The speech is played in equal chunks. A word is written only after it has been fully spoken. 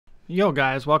Yo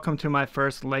guys, welcome to my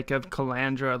first Lake of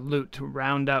Kalandra loot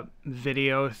roundup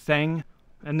video thing.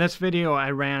 In this video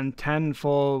I ran 10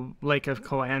 full Lake of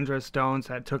Kalandra stones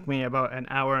that took me about an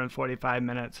hour and 45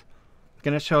 minutes. I'm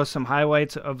going to show some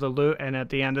highlights of the loot, and at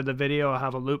the end of the video I'll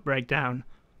have a loot breakdown.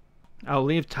 I'll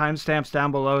leave timestamps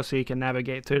down below so you can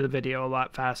navigate through the video a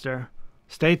lot faster.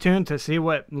 Stay tuned to see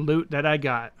what loot that I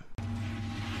got.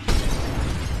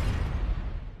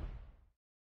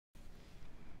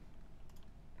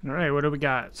 Alright, what do we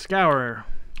got? Scourer.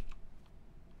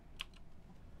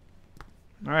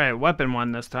 Alright, weapon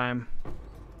one this time.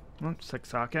 Oops, 6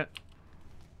 socket.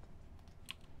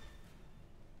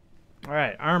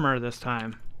 Alright, armor this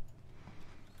time.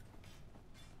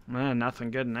 Nothing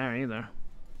good in there either.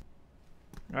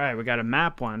 Alright, we got a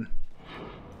map one.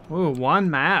 Ooh,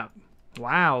 one map.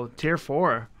 Wow, tier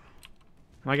 4.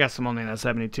 I guess I'm only in the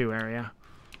 72 area.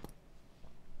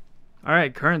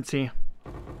 Alright, currency.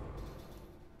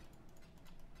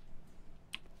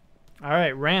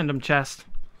 Alright, random chest.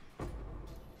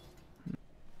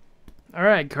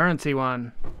 Alright, currency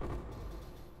one.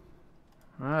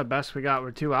 Best we got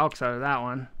were 2 alks out of that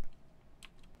one.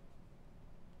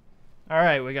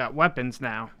 Alright, we got weapons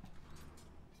now.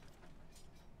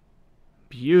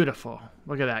 Beautiful.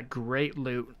 Look at that, great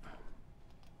loot.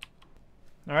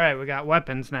 Alright, we got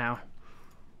weapons now.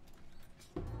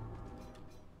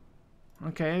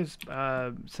 Okay,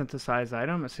 synthesized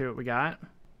item. Let's see what we got.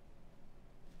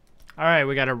 Alright,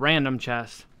 we got a random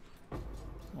chest.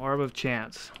 Orb of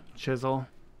chance. Chisel.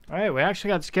 Alright, we actually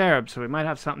got scarabs, so we might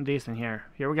have something decent here.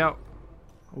 Here we go.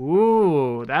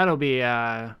 Ooh, that'll be,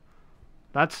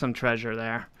 that's some treasure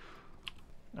there.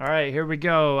 Alright, here we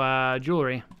go.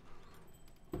 Jewelry.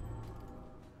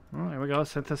 Oh, here we go.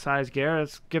 Synthesized gear.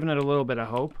 It's giving it a little bit of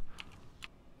hope.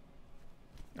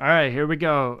 Alright, here we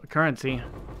go. Currency.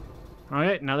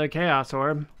 Alright, another chaos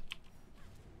orb.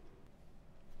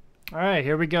 Alright,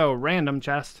 here we go. Random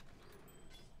chest.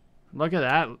 Look at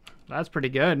that. That's pretty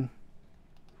good.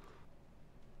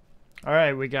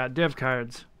 Alright, we got div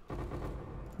cards.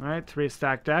 Alright, 3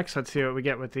 stacked decks. Let's see what we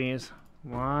get with these.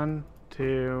 1,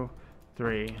 2,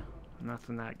 3.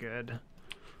 Nothing that good.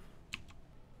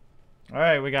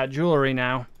 Alright, we got jewelry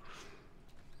now.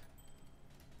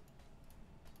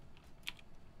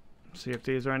 See if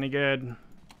these are any good.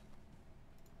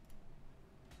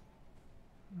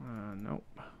 Nope.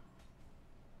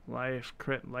 Life,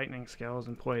 crit, lightning skills,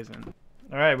 and poison.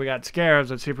 Alright, we got scarabs.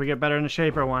 Let's see if we get better in the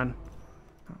shaper one.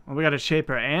 Well, we got a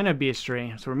shaper and a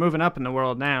beastry, so we're moving up in the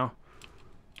world now.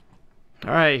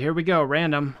 Alright, here we go.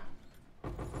 Random.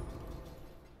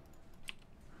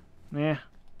 Yeah.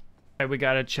 Alright, we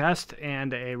got a chest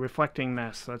and a reflecting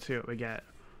mist. Let's see what we get.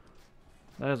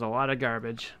 That is a lot of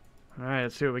garbage. Alright,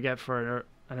 let's see what we get for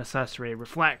an accessory.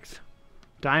 Reflect.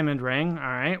 Diamond ring.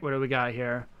 Alright, what do we got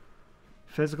here?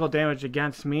 Physical damage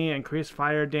against me, increased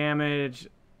fire damage,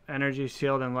 energy,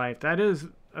 shield, and life. That is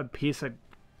a piece of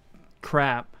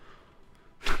crap.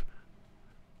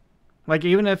 Like,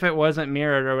 even if it wasn't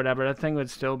mirrored or whatever, that thing would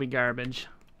still be garbage.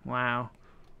 Wow.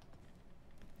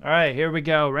 Alright, here we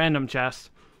go. Random chest.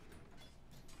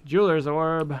 Jeweler's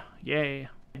orb. Yay.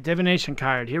 Divination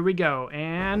card. Here we go.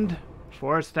 And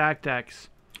 4 stacked decks.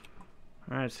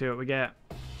 Alright, let's see what we get.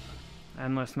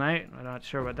 Endless Night. I'm not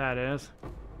sure what that is.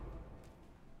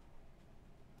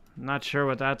 Not sure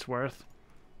what that's worth.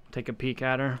 Take a peek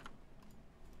at her.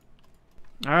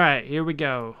 Alright, here we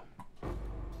go.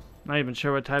 Not even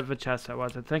sure what type of a chest that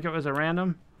was. I think it was a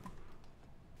random.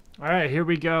 Alright, here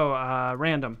we go.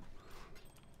 Random.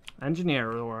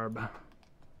 Engineer orb.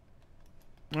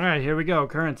 Alright, here we go.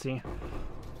 Currency.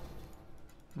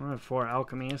 I have 4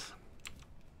 alchemies.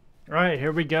 Alright,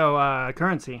 here we go.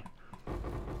 Currency.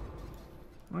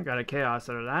 I got a chaos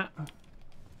out of that.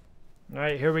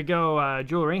 Alright, here we go.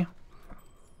 Jewelry.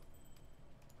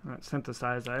 Alright,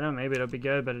 synthesized item. Maybe it'll be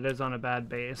good, but it is on a bad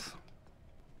base.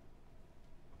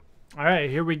 Alright,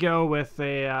 here we go with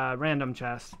a random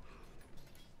chest.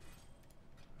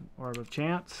 Orb of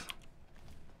chance.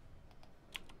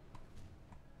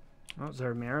 Oh, is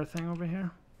there a mirror thing over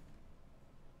here?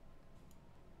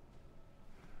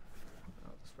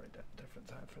 I'll just write down a different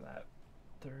time for that.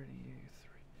 33.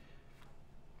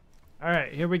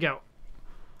 Alright, here we go.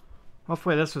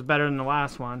 Hopefully this was better than the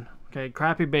last one. Okay,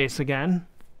 crappy base again.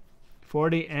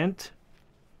 40 int.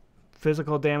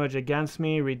 Physical damage against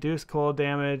me, reduced cold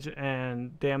damage,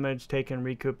 and damage taken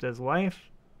recouped as life.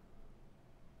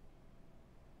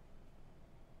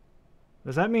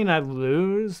 Does that mean I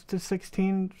lose to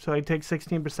 16? So I take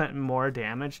 16% more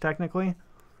damage technically?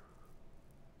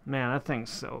 Man, that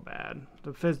thing's so bad.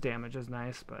 The fizz damage is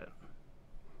nice, but...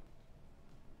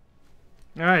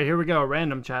 Alright, here we go.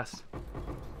 Random chest.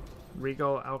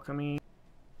 Regal Alchemy.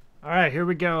 Alright, here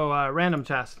we go. Random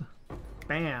chest.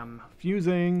 Bam.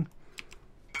 Fusing.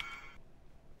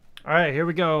 Alright, here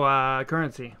we go.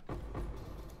 Currency.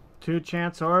 2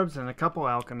 chance orbs and a couple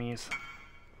alchemies.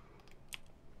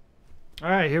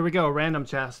 Alright, here we go. Random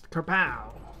chest.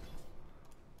 Kerpow.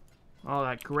 All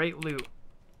that great loot.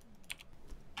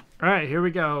 Alright, here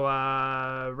we go.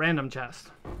 Random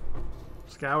chest.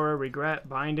 Scour, regret,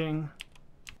 binding.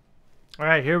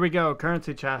 Alright, here we go.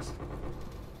 Currency chest.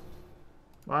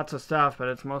 Lots of stuff, but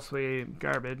it's mostly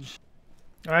garbage.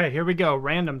 Alright, here we go.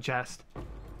 Random chest.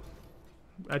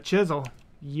 A chisel.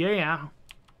 Yeah.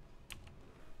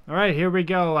 Alright, here we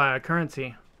go.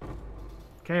 Currency.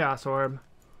 Chaos orb.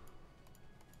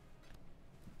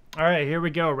 Alright, here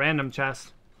we go. Random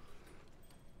chest.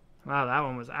 Wow, that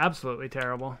one was absolutely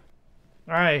terrible.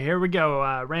 Alright, here we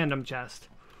go. Random chest.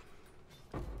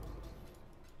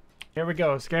 Here we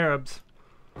go. Scarabs.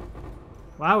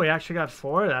 Wow, we actually got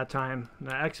 4 that time.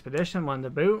 The expedition one to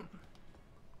boot.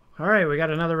 Alright, we got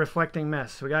another reflecting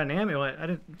mist. We got an amulet.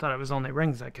 I thought it was only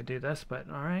rings that could do this, but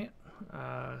alright.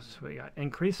 So we got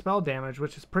increased spell damage,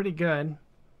 which is pretty good.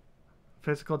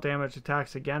 Physical damage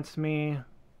attacks against me.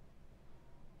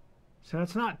 So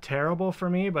it's not terrible for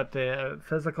me, but the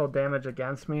physical damage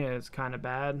against me is kind of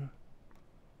bad.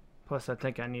 Plus, I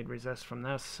think I need resist from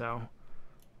this, so...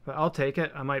 But I'll take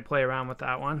it. I might play around with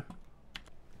that one.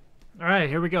 Alright,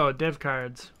 here we go. Div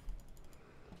cards.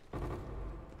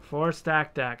 4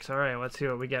 stack decks. Alright, let's see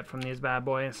what we get from these bad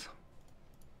boys.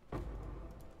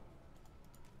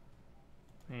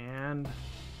 And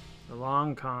the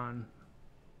long con.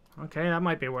 Okay, that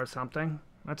might be worth something.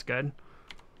 That's good.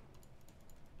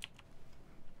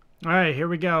 Alright, here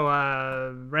we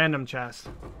go. Random chest.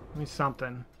 Give me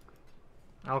something.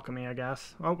 Alchemy, I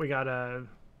guess. Oh, we got a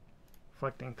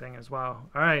reflecting thing as well.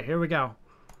 Alright, here we go.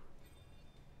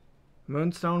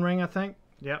 Moonstone ring, I think.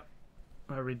 Yep.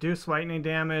 Reduce lightning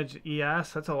damage,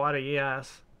 ES. That's a lot of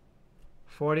ES.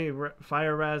 40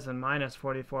 fire res and minus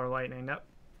 44 lightning. That,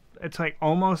 it's like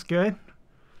almost good.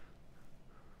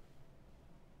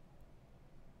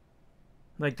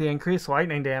 Like the increased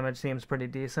lightning damage seems pretty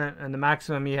decent, and the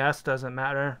maximum ES doesn't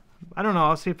matter. I don't know.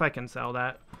 I'll see if I can sell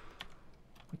that.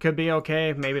 It could be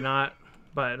okay, maybe not.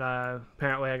 But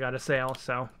apparently I got a sale,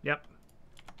 so yep.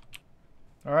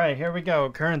 Alright, here we go.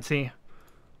 Currency.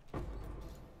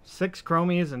 6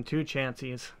 chromies and 2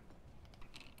 chancies.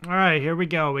 Alright, here we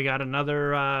go. We got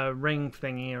another ring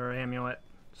thingy or amulet.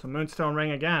 So Moonstone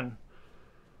ring again.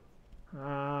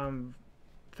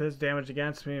 Fizz damage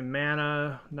against me.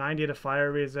 Mana. 90 to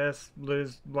fire resist.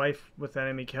 Lose life with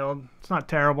enemy killed. It's not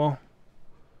terrible.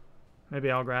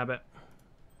 Maybe I'll grab it.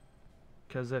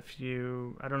 Because if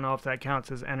you... I don't know if that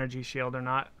counts as energy shield or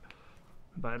not.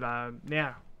 But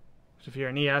yeah. So if you're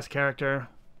an ES character,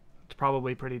 it's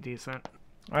probably pretty decent.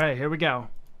 Alright, here we go.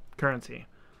 Currency.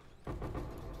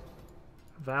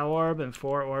 Val orb and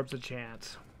 4 orbs of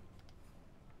chance.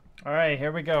 Alright,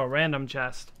 here we go. Random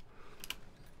chest.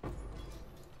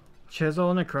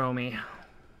 Chisel and a chromie.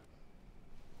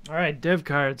 Alright, div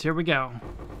cards. Here we go.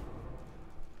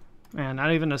 Man,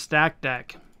 not even a stack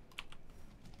deck.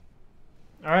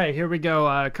 Alright, here we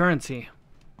go. Currency.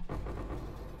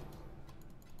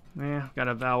 Yeah, got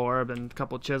a Val orb and a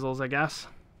couple chisels, I guess.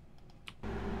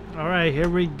 Alright, here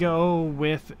we go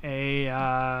with a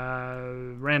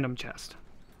random chest.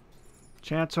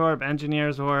 Chance orb,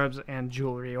 engineer's orbs, and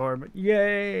jewelry orb.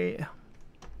 Yay!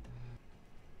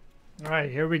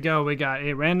 Alright, here we go. We got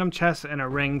a random chest and a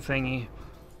ring thingy.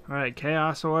 Alright,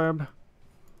 chaos orb,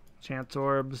 chance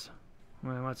orbs.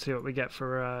 Well, let's see what we get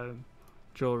for a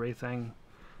jewelry thing.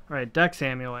 Alright, dex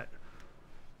amulet.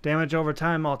 Damage over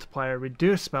time multiplier.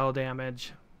 Reduce spell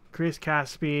damage. Increase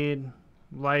cast speed.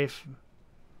 Life.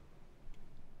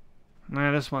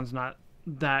 Nah, this one's not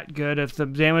that good. If the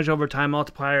damage over time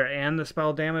multiplier and the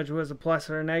spell damage was a plus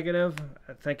or a negative,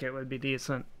 I think it would be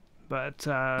decent. But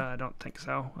I don't think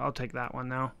so. I'll take that one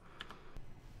now.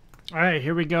 Alright,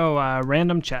 here we go.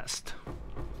 Random chest.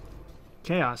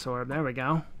 Chaos orb. There we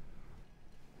go.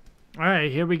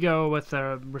 Alright, here we go with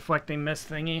the reflecting mist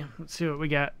thingy. Let's see what we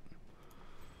get.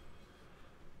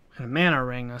 A mana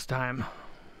ring this time.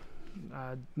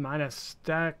 Minus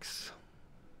stacks.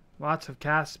 Lots of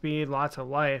cast speed, lots of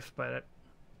life, but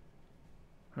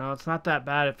no, it's not that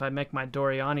bad if I make my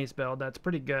Doriani's build. That's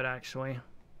pretty good, actually.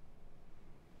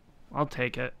 I'll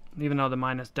take it, even though the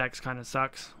minus dex kind of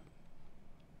sucks.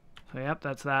 So, yep,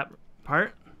 that's that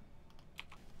part.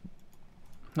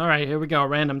 Alright, here we go.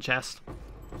 Random chest.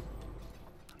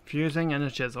 Fusing and a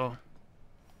chisel.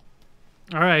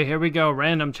 Alright, here we go.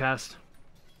 Random chest.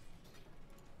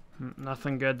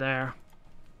 Nothing good there.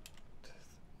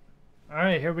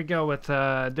 Alright, here we go with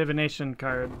divination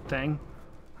card thing.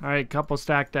 Alright, couple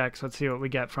stack decks. Let's see what we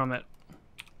get from it.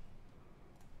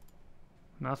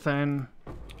 Nothing.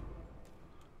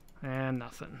 And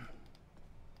nothing.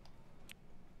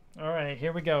 Alright,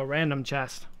 here we go. Random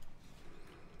chest.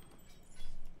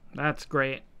 That's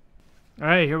great.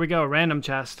 Alright, here we go. Random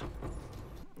chest.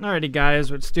 Alrighty, guys.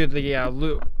 Let's do the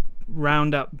loot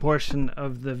roundup portion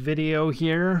of the video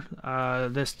here.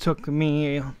 This took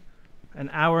me an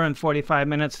hour and 45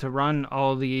 minutes to run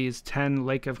all these 10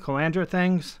 Lake of Kalandra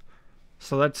things.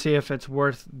 So let's see if it's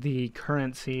worth the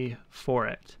currency for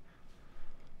it.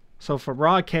 So for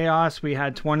raw chaos, we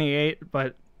had 28,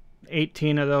 but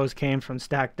 18 of those came from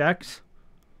stacked decks.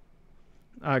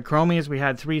 Chromies, we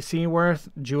had 3 C worth.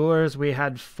 Jewelers, we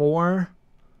had 4.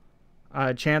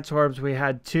 Chance orbs, we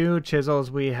had 2.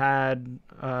 Chisels, we had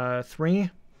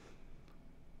 3.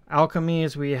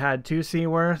 Alchemies, we had 2 C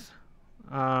worth.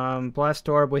 Blessed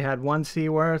orb, we had 1 C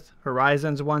worth.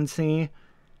 Horizons, 1 C.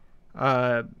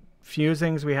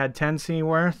 Fusings, we had 10 C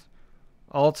worth.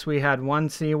 Alts, we had 1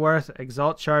 C worth.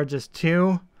 Exalt charges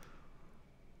 2.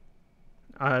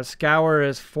 Scour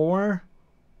is 4.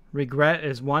 Regret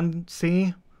is 1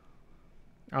 C.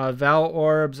 Val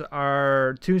orbs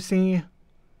are 2 C.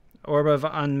 Orb of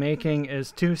Unmaking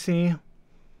is 2 C.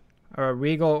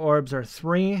 Regal orbs are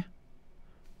 3.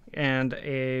 And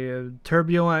a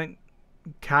Turbulent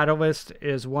Catalyst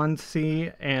is 1 C,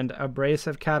 and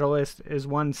Abrasive Catalyst is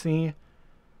 1 C.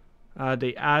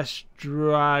 The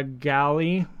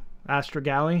Astragally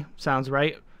sounds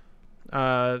right.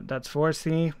 That's 4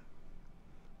 C.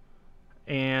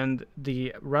 And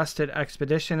the Rusted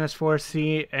Expedition is 4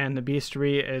 C, and the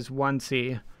Beastery is 1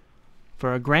 C.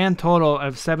 For a grand total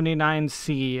of 79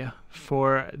 C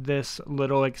for this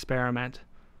little experiment.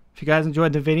 If you guys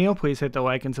enjoyed the video, please hit the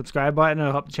like and subscribe button.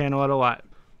 It'll help the channel out a lot.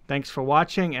 Thanks for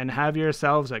watching, and have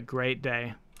yourselves a great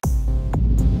day.